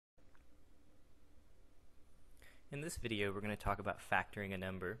In this video, we're going to talk about factoring a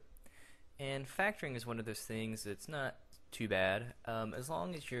number. And factoring is one of those things that's not too bad as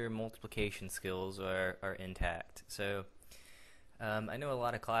long as your multiplication skills are intact. So I know a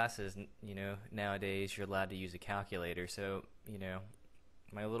lot of classes, nowadays you're allowed to use a calculator. So,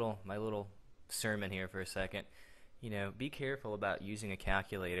 my little sermon here for a second. Be careful about using a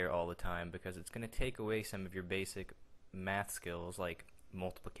calculator all the time because it's going to take away some of your basic math skills like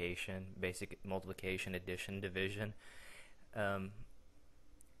multiplication, basic multiplication, addition, division,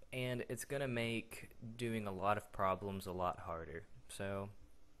 and it's going to make doing a lot of problems a lot harder. So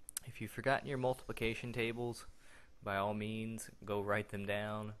if you've forgotten your multiplication tables, by all means, go write them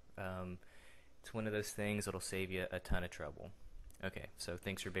down. It's one of those things that'll save you a ton of trouble. Okay, so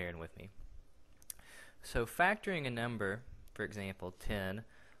thanks for bearing with me. So factoring a number, for example, 10,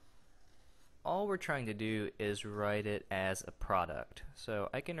 all we're trying to do is write it as a product. So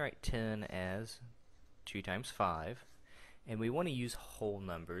I can write 10 as 2 times 5, and we want to use whole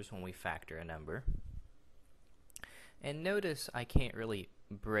numbers when we factor a number. And notice I can't really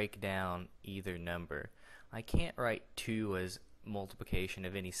break down either number. I can't write 2 as multiplication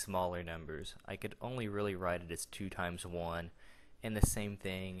of any smaller numbers. I could only really write it as 2 times 1, and the same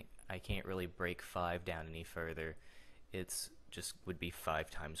thing, I can't really break 5 down any further. It's just would be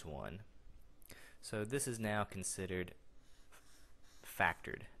 5 times 1. So this is now considered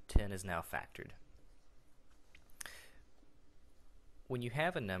factored. 10 is now factored. When you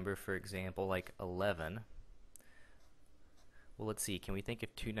have a number, for example, like 11, well, let's see, can we think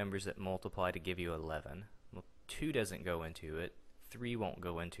of two numbers that multiply to give you 11? Well, 2 doesn't go into it, 3 won't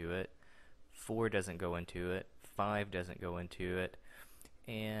go into it, 4 doesn't go into it, 5 doesn't go into it,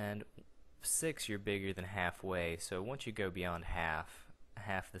 and 6 you're bigger than halfway, so once you go beyond half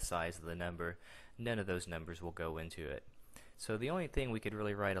the size of the number, none of those numbers will go into it. So the only thing we could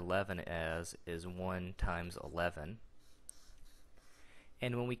really write 11 as is 1 times 11.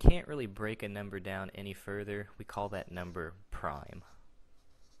 And when we can't really break a number down any further, we call that number prime.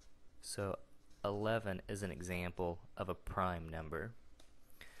 So 11 is an example of a prime number.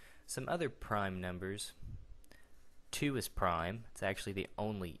 Some other prime numbers, 2 is prime. It's actually the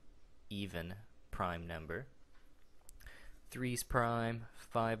only even prime number. 3 is prime,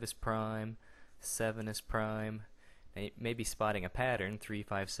 5 is prime, 7 is prime. Now you may be spotting a pattern, 3,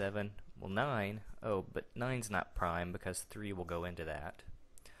 5, 7. Well, 9, oh, but 9's not prime because 3 will go into that.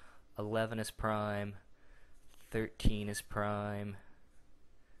 11 is prime, 13 is prime,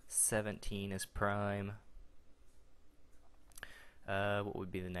 17 is prime. What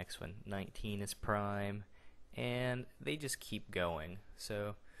would be the next one? 19 is prime, and they just keep going.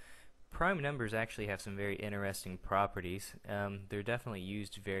 So prime numbers actually have some very interesting properties. They're definitely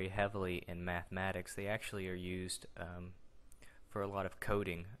used very heavily in mathematics. They actually are used for a lot of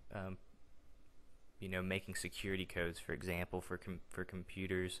coding, making security codes, for example, for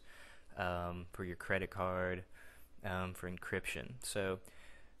computers, for your credit card, for encryption. So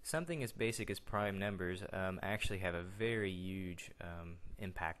something as basic as prime numbers actually have a very huge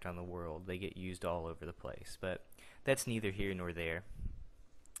impact on the world. They get used all over the place, but that's neither here nor there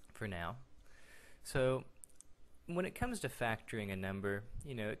for now. So when it comes to factoring a number,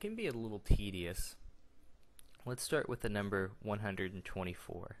 it can be a little tedious. Let's start with the number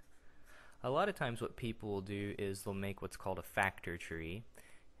 124. A lot of times what people will do is they'll make what's called a factor tree,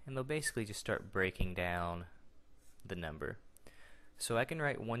 and they'll basically just start breaking down the number. So I can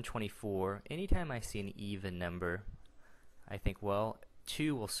write 124. Anytime I see an even number, I think, well,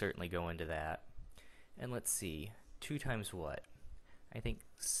 2 will certainly go into that. And let's see, 2 times what? I think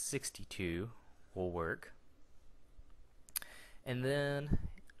 62 will work. And then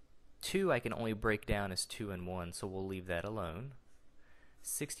 2 I can only break down as 2 and 1, so we'll leave that alone.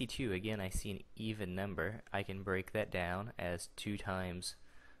 62, again, I see an even number. I can break that down as 2 times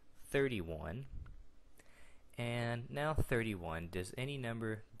 31. And now 31, does any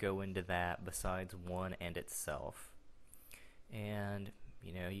number go into that besides 1 and itself? And,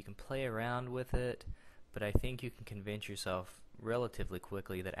 you can play around with it, but I think you can convince yourself relatively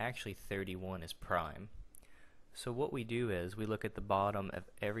quickly that actually 31 is prime. So what we do is we look at the bottom of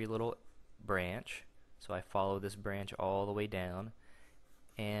every little branch. So I follow this branch all the way down,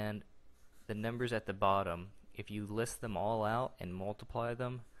 and the numbers at the bottom, if you list them all out and multiply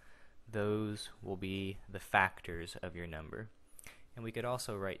them, those will be the factors of your number. And we could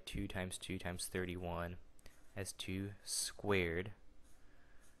also write 2 times 2 times 31 as 2 squared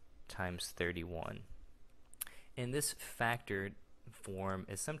times 31. And this factored form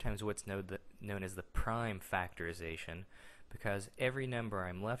is sometimes what's known as the prime factorization, because every number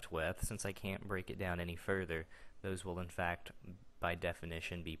I'm left with, since I can't break it down any further, those will in fact by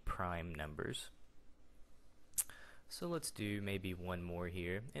definition be prime numbers. So let's do maybe one more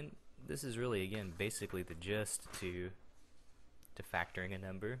here, and this is really, again, basically the gist to factoring a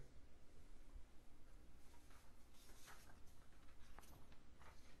number.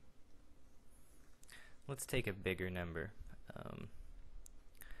 Let's take a bigger number.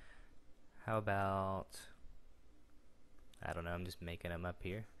 How about, I don't know, I'm just making them up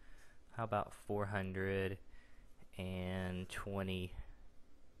here. How about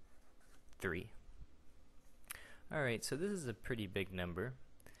 423? Alright, so this is a pretty big number.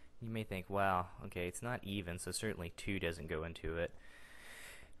 You may think, wow, okay, it's not even, so certainly 2 doesn't go into it.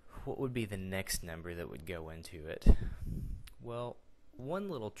 What would be the next number that would go into it? Well, one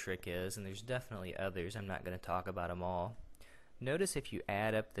little trick is, and there's definitely others, I'm not going to talk about them all. Notice if you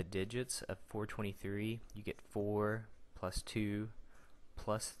add up the digits of 423, you get 4 plus 2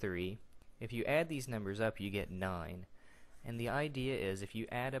 plus 3. If you add these numbers up, you get 9. And the idea is, if you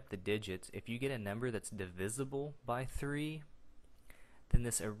add up the digits, if you get a number that's divisible by 3, then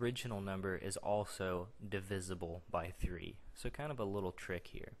this original number is also divisible by 3. So kind of a little trick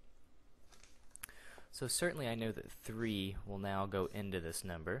here. So certainly I know that 3 will now go into this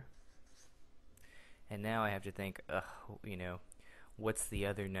number. And now I have to think, what's the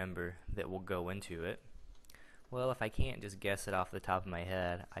other number that will go into it? Well, if I can't just guess it off the top of my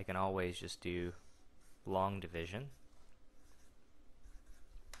head, I can always just do long division.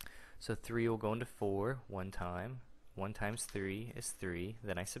 So 3 will go into 4 one time. 1 times 3 is 3.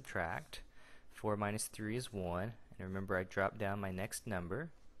 Then I subtract. 4 minus 3 is 1. And remember, I drop down my next number,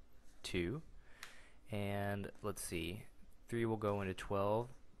 2. And let's see, 3 will go into 12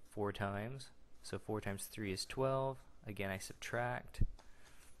 4 times. So 4 times 3 is 12. Again, I subtract.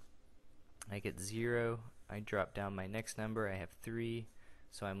 I get 0. I drop down my next number. I have 3.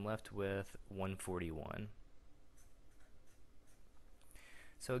 So I'm left with 141.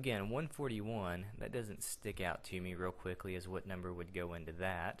 So again, 141, that doesn't stick out to me real quickly as what number would go into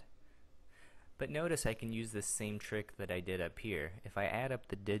that. But notice I can use this same trick that I did up here. If I add up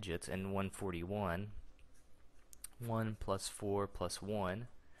the digits in 141, 1 plus 4 plus 1,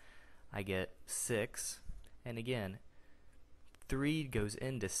 I get 6. And again, 3 goes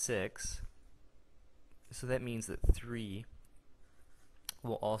into 6, so that means that 3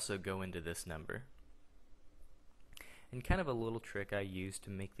 will also go into this number. And kind of a little trick I use to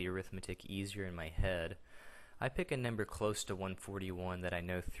make the arithmetic easier in my head, I pick a number close to 141 that I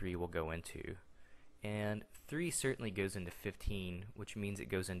know 3 will go into. And 3 certainly goes into 15, which means it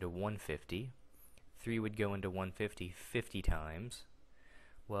goes into 150. 3 would go into 150 50 times.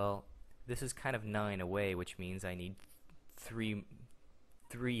 Well, this is kind of 9 away, which means I need three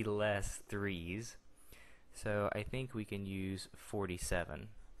less 3's. So I think we can use 47.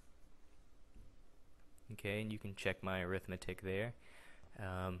 Okay, and you can check my arithmetic there.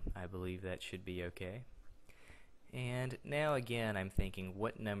 I believe that should be okay. And now again I'm thinking,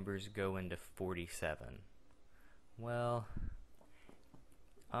 what numbers go into 47? Well,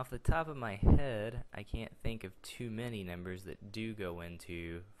 off the top of my head, I can't think of too many numbers that do go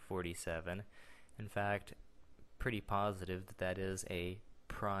into 47. In fact, pretty positive that that is a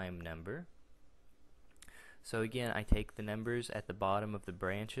prime number. So again, I take the numbers at the bottom of the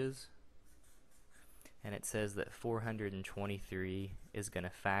branches, and it says that 423 is going to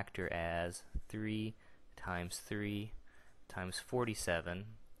factor as 3 times 3 times 47,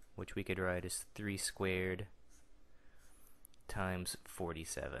 which we could write as 3 squared times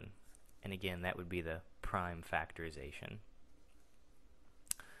 47. And again, that would be the prime factorization.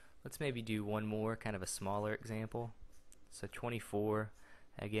 Let's maybe do one more, kind of a smaller example. So 24,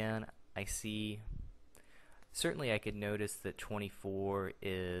 again, I see, certainly I could notice that 24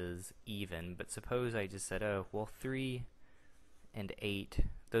 is even, but suppose I just said, oh, well, 3 and 8,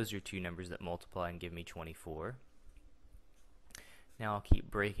 those are two numbers that multiply and give me 24. Now I'll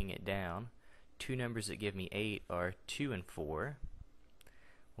keep breaking it down. Two numbers that give me 8 are 2 and 4.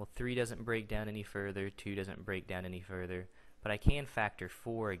 Well, 3 doesn't break down any further, 2 doesn't break down any further, but I can factor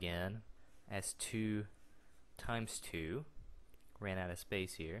 4 again as 2 times 2. Ran out of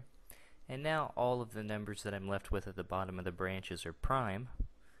space here. And now all of the numbers that I'm left with at the bottom of the branches are prime.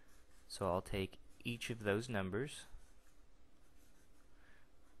 So I'll take each of those numbers,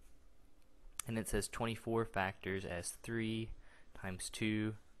 and it says 24 factors as 3 times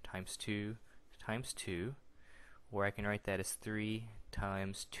 2 times 2 times 2, or I can write that as 3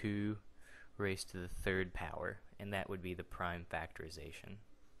 times 2 raised to the third power, and that would be the prime factorization.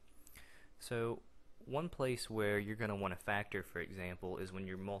 So one place where you're going to want to factor, for example, is when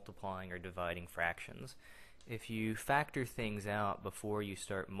you're multiplying or dividing fractions. If you factor things out before you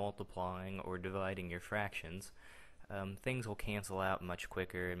start multiplying or dividing your fractions, things will cancel out much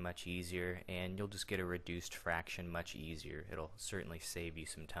quicker and much easier, and you'll just get a reduced fraction much easier. It'll certainly save you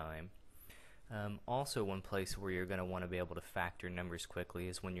some time. Also, one place where you're going to want to be able to factor numbers quickly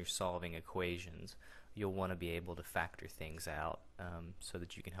is when you're solving equations. You'll want to be able to factor things out so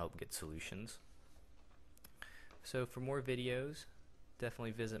that you can help get solutions. So for more videos,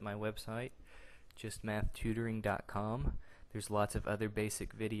 definitely visit my website, justmathtutoring.com. There's lots of other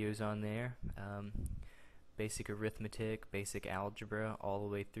basic videos on there, basic arithmetic, basic algebra, all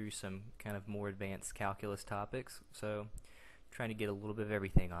the way through some kind of more advanced calculus topics. So trying to get a little bit of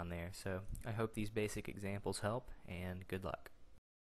everything on there. So I hope these basic examples help, and good luck.